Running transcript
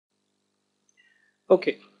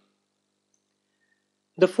Okay.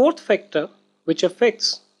 The fourth factor which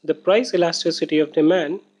affects the price elasticity of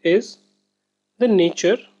demand is the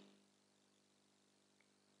nature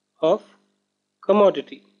of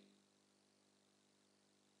commodity.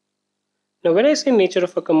 Now, when I say nature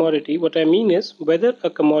of a commodity, what I mean is whether a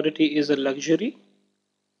commodity is a luxury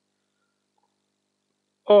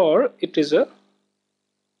or it is a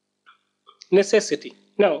necessity.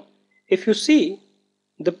 Now, if you see,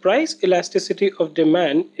 the price elasticity of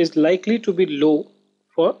demand is likely to be low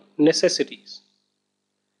for necessities,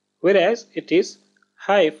 whereas it is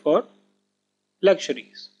high for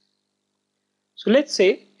luxuries. So let's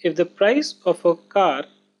say if the price of a car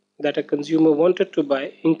that a consumer wanted to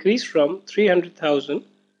buy increased from 300,000 to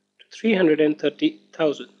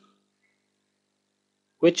 330,000,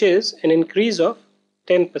 which is an increase of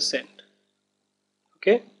 10%.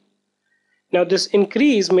 Okay. Now this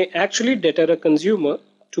increase may actually deter a consumer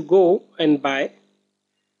to go and buy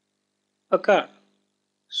a car.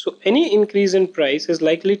 So any increase in price is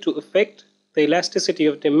likely to affect the elasticity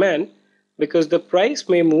of demand because the price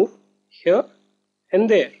may move here and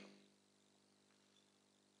there.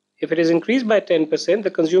 If it is increased by 10%,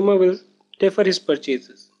 the consumer will defer his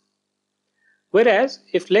purchases. Whereas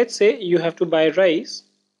if let's say you have to buy rice,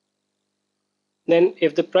 then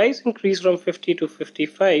if the price increase from 50 to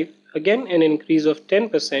 55, again an increase of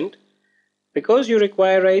 10%, because you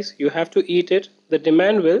require rice, you have to eat it, the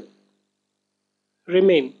demand will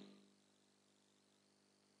remain.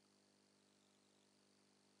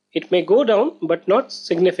 It may go down but not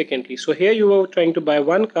significantly. So here you are trying to buy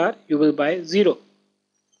one car, you will buy 0.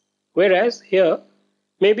 Whereas here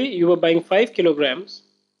maybe you were buying 5 kilograms,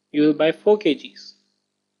 you will buy 4 kgs.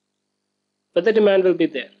 But the demand will be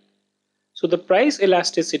there. So the price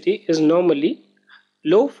elasticity is normally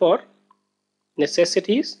low for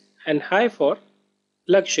necessities and high for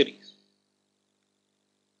luxuries.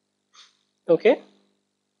 Okay.